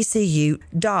 Visit gcu.edu.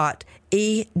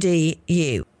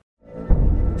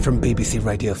 From BBC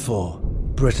Radio 4,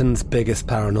 Britain's biggest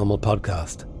paranormal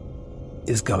podcast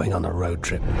is going on a road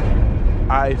trip.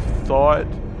 I thought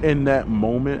in that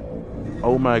moment,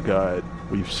 oh my God,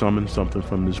 we've summoned something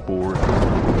from this board.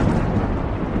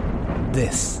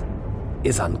 This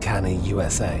is Uncanny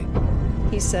USA.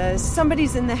 He says,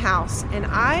 somebody's in the house, and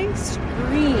I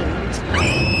screamed.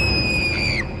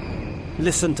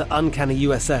 Listen to Uncanny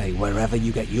USA wherever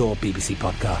you get your BBC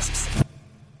podcasts,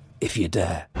 if you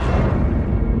dare.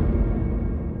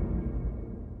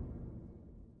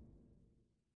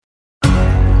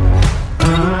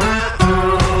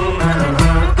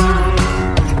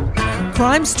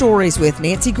 Crime Stories with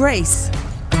Nancy Grace.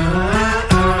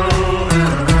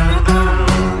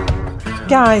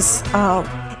 Guys,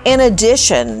 in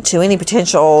addition to any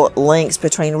potential links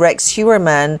between Rex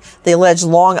Heuermann, the alleged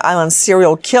Long Island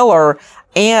serial killer,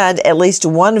 and at least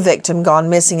one victim gone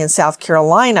missing in South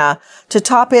Carolina, to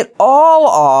top it all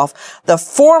off, the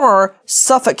former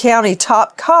Suffolk County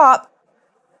top cop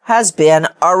has been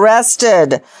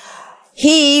arrested.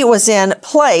 He was in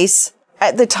place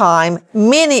at the time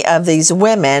many of these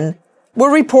women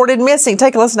were reported missing.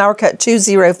 Take a listen to our cut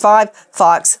 205,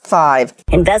 Fox 5.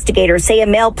 Investigators say a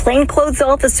male plainclothes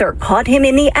officer caught him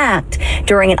in the act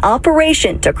during an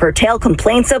operation to curtail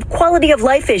complaints of quality of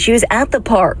life issues at the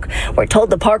park. We're told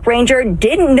the park ranger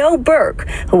didn't know Burke,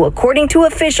 who, according to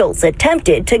officials,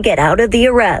 attempted to get out of the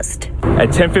arrest. At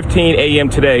 10:15 a.m.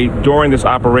 today, during this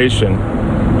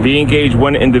operation, we engaged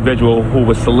one individual who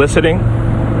was soliciting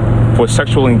for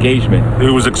sexual engagement. It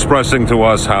was expressing to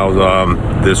us how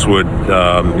this would,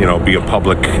 be a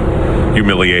public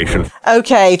humiliation.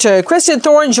 Okay, to Kristen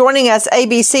Thorne joining us,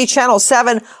 ABC Channel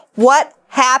 7. What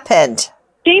happened?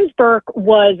 James Burke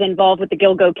was involved with the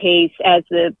Gilgo case as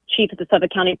the chief of the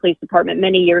Suffolk County Police Department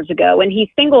many years ago, and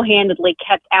he single-handedly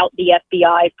kept out the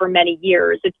FBI for many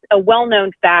years. It's a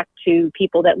well-known fact to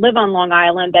people that live on Long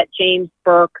Island that James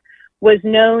Burke was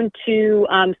known to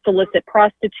solicit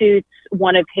prostitutes.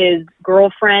 One of his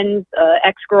girlfriends,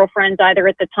 ex-girlfriends either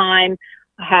at the time,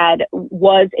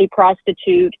 was a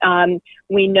prostitute.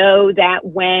 We know that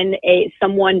when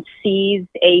someone seized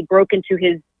broke into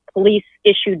his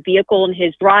police-issued vehicle in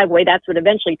his driveway, that's what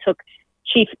eventually took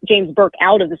Chief James Burke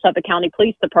out of the Suffolk County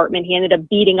Police Department. He ended up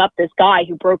beating up this guy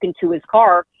who broke into his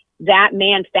car. That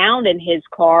man found in his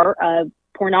car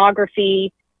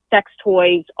pornography, sex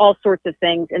toys, all sorts of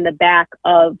things in the back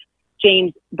of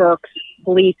James Burke's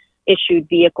police-issued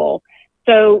vehicle.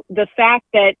 So the fact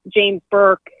that James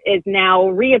Burke is now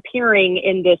reappearing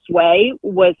in this way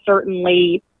was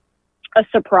certainly a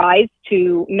surprise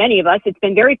to many of us. It's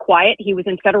been very quiet. He was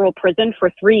in federal prison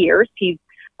for 3 years. He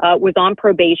was on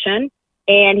probation,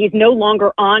 and he's no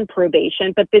longer on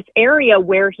probation. But this area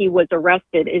where he was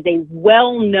arrested is a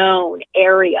well-known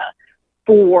area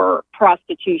for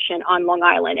prostitution on Long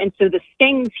Island. And so the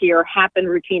stings here happen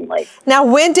routinely. Now,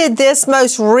 when did this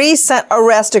most recent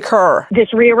arrest occur? This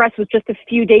rearrest was just a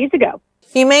few days ago.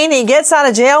 You mean he gets out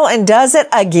of jail and does it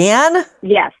again?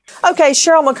 Yes. Okay,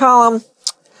 Cheryl McCollum,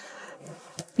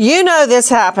 you know this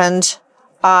happened.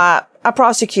 I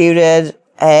prosecuted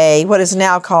what is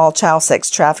now called child sex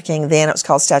trafficking. Then it was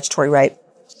called statutory rape.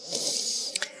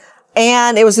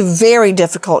 And it was a very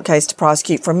difficult case to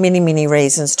prosecute for many, many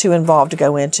reasons, too involved to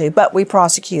go into, but we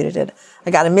prosecuted it.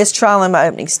 I got a mistrial in my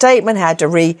opening statement, had to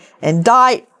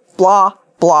re-indict, blah,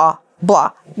 blah,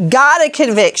 blah. Got a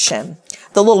conviction.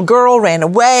 The little girl ran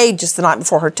away just the night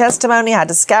before her testimony. I had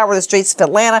to scour the streets of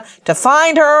Atlanta to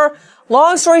find her.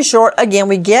 Long story short, again,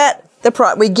 we get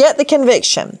the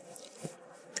conviction.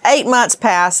 8 months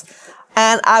pass,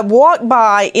 and I walk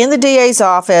by in the DA's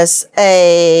office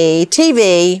a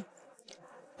TV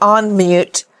on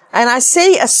mute, and I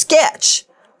see a sketch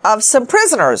of some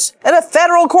prisoners in a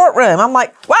federal courtroom. I'm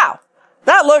like, wow,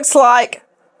 that looks like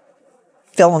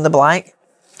fill in the blank.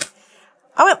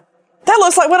 I went, that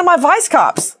looks like one of my vice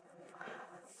cops.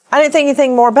 I didn't think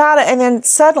anything more about it. And then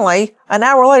suddenly, an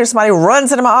hour later, somebody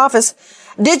runs into my office.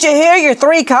 Did you hear your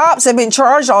 3 cops have been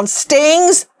charged on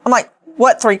stings? I'm like,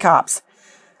 what 3 cops?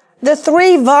 The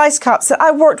 3 vice cops that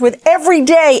I worked with every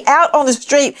day out on the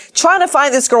street trying to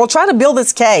find this girl, trying to build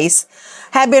this case,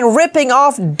 have been ripping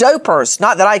off dopers.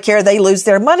 Not that I care, they lose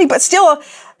their money, but still,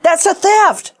 that's a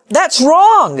theft. That's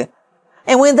wrong.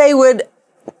 And when they would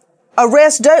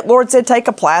arrest dope lords, they'd take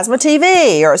a plasma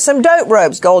TV or some dope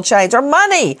ropes, gold chains, or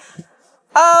money.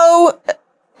 Oh,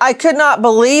 I could not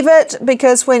believe it,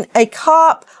 because when a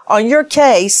cop on your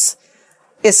case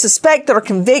is suspected or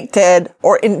convicted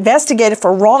or investigated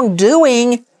for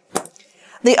wrongdoing,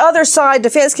 the other side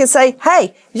defense can say,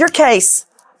 hey, your case,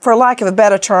 for lack of a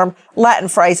better term, Latin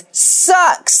phrase,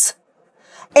 sucks.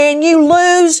 And you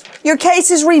lose, your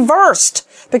case is reversed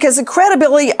because the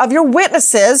credibility of your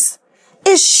witnesses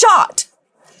is shot.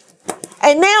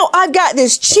 And now I've got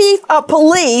this chief of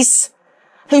police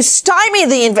who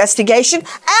stymied the investigation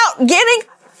out getting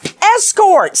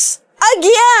escorts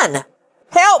again.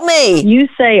 Help me. You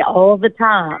say all the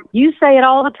time. You say it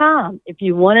all the time. If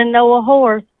you want to know a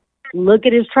horse, look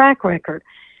at his track record.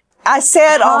 I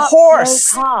said a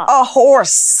horse. A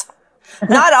horse.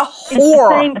 Not a whore. It's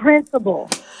the same principle.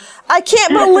 I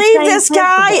can't believe this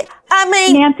guy. I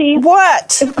mean, Nancy,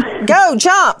 what? Go,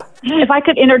 jump. If I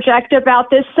could interject about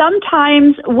this,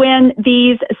 sometimes when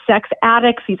these sex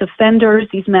addicts, these offenders,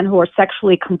 these men who are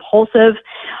sexually compulsive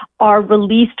are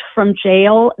released from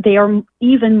jail, they are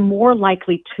even more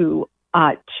likely to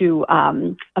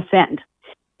offend.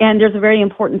 And there's a very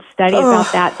important study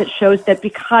about that shows that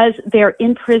because they're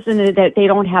in prison and that they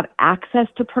don't have access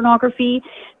to pornography,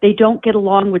 they don't get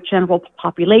along with general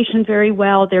population very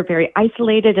well. They're very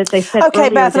isolated, as they said. Okay,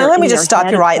 Bethany, let me just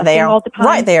stop you right there.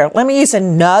 Right there. Let me use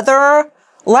another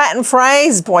Latin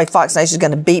phrase. Boy, Fox Nation is going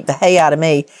to beat the hay out of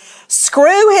me.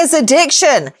 Screw his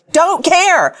addiction. Don't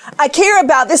care. I care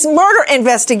about this murder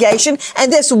investigation,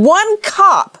 and this one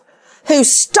cop who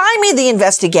stymied the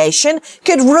investigation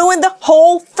could ruin the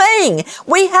whole thing.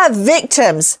 We have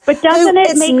victims. But doesn't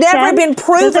it make sense? It's never been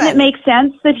proven. Doesn't it make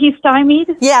sense that he's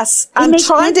stymied? Yes. I'm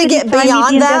trying to get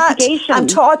beyond that. I'm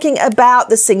talking about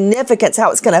the significance,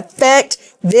 how it's going to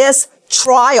affect this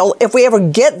trial if we ever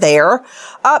get there.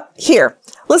 Here,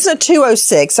 Listen to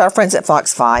 206, our friends at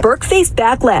Fox 5. Burke faced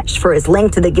backlash for his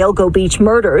link to the Gilgo Beach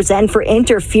murders and for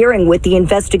interfering with the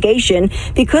investigation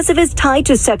because of his tie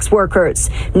to sex workers.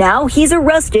 Now he's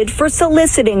arrested for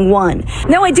soliciting one.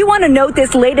 Now, I do want to note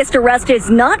this latest arrest is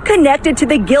not connected to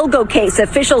the Gilgo case.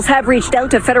 Officials have reached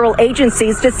out to federal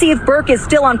agencies to see if Burke is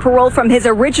still on parole from his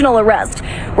original arrest.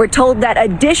 We're told that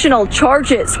additional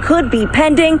charges could be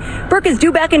pending. Burke is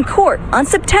due back in court on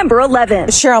September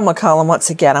 11th. Cheryl McCollum, once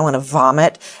again, I want to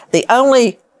vomit. The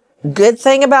only good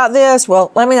thing about this,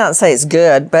 well, let me not say it's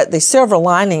good, but the silver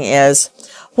lining is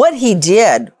what he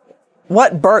did,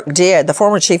 what Burke did, the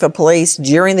former chief of police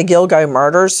during the Gilgo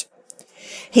murders,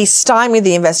 he stymied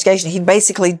the investigation. He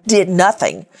basically did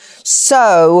nothing.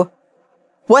 So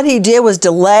what he did was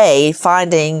delay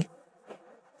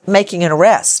making an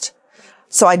arrest.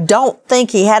 So I don't think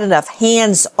he had enough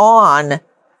hands-on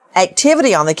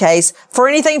activity on the case for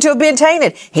anything to have been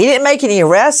tainted. He didn't make any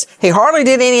arrests. He hardly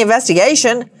did any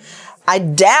investigation. I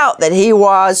doubt that he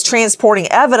was transporting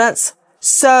evidence.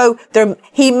 So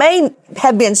he may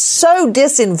have been so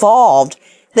disinvolved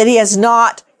that he has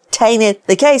not tainted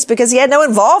the case because he had no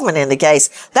involvement in the case.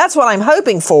 That's what I'm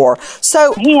hoping for.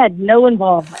 So he had no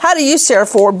involvement. How do you, Sarah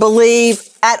Ford, believe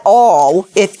at all,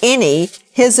 if any,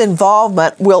 his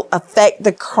involvement will affect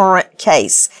the current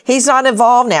case? He's not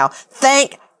involved now.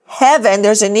 Thank heaven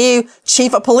there's a new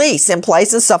chief of police in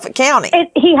place in Suffolk County.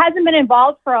 He hasn't been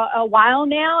involved for a while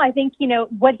now. I think,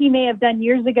 what he may have done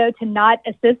years ago to not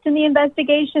assist in the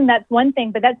investigation, that's one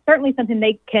thing, but that's certainly something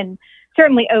they can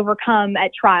certainly overcome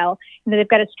at trial. They've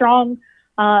got a strong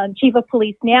chief of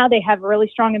police now. They have a really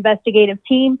strong investigative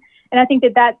team. And I think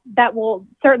that will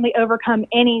certainly overcome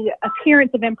any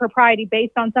appearance of impropriety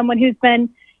based on someone who's been,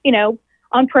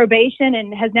 on probation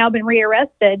and has now been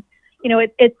rearrested.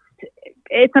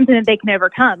 It's something that they can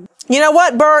overcome. You know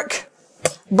what, Burke?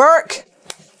 Burke,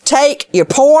 take your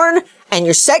porn and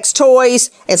your sex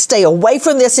toys and stay away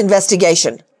from this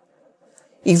investigation.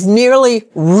 You've nearly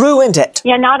ruined it.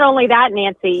 Yeah, not only that,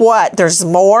 Nancy. What? There's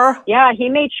more? Yeah, he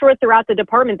made sure throughout the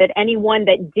department that anyone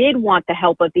that did want the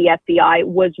help of the FBI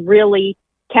was really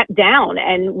kept down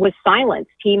and was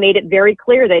silenced. He made it very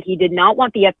clear that he did not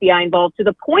want the FBI involved, to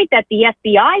the point that the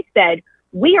FBI said,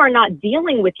 we are not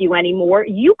dealing with you anymore.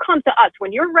 You come to us.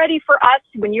 When you're ready for us,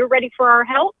 when you're ready for our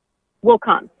help, we'll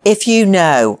come. If you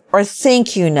know or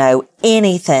think you know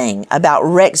anything about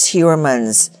Rex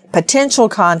Heuermann's potential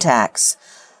contacts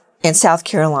in South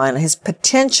Carolina, his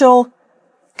potential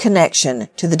connection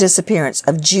to the disappearance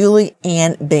of Julie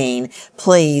Ann Bean,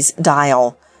 please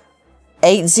dial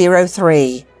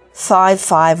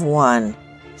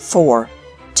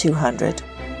 803-551-4200.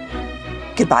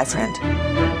 Goodbye, friend.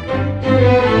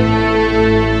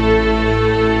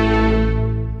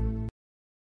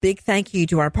 Big thank you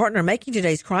to our partner making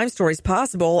today's crime stories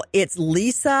possible. It's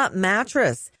Leesa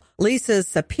Mattress. Leesa's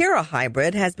Sapira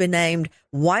Hybrid has been named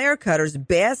Wirecutter's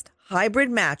best hybrid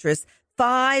mattress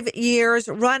 5 years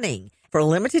running. For a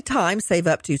limited time, save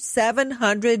up to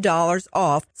 $700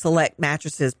 off select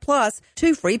mattresses plus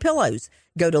 2 free pillows.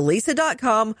 Go to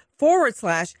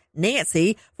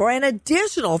Leesa.com/Nancy for an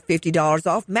additional $50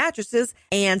 off mattresses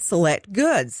and select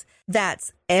goods.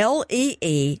 That's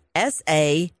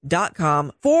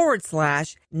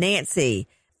LEESA.com/Nancy.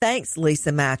 Thanks,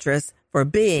 Leesa Mattress, for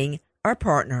being our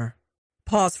partner.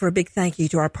 Pause for a big thank you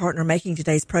to our partner making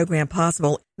today's program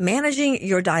possible. Managing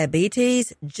your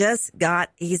diabetes just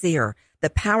got easier. The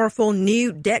powerful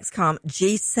new Dexcom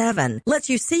G7 lets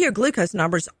you see your glucose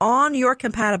numbers on your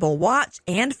compatible watch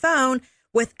and phone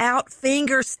without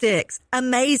finger sticks.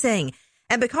 Amazing.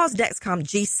 And because Dexcom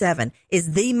G7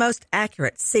 is the most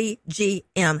accurate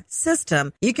CGM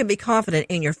system, you can be confident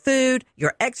in your food,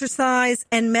 your exercise,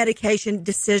 and medication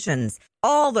decisions.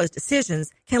 All those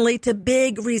decisions can lead to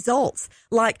big results,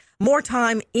 like more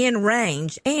time in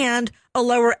range and a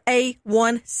lower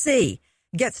A1C.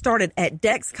 Get started at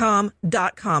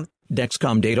Dexcom.com.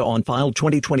 Dexcom data on file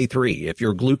 2023. If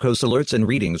your glucose alerts and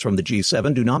readings from the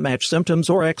G7 do not match symptoms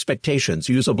or expectations,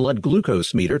 use a blood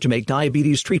glucose meter to make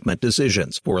diabetes treatment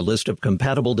decisions. For a list of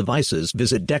compatible devices,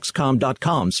 visit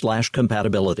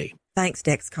Dexcom.com/compatibility. Thanks,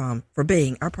 Dexcom, for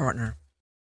being our partner.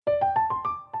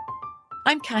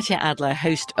 I'm Katya Adler,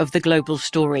 host of The Global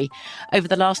Story. Over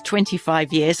the last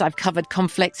 25 years, I've covered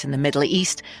conflicts in the Middle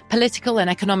East, political and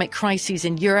economic crises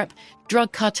in Europe,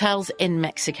 drug cartels in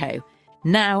Mexico.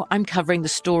 Now I'm covering the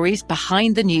stories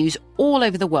behind the news all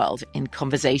over the world in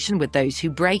conversation with those who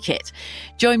break it.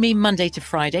 Join me Monday to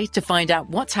Friday to find out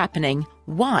what's happening,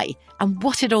 why, and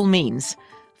what it all means.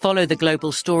 Follow The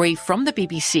Global Story from the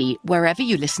BBC wherever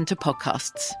you listen to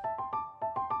podcasts.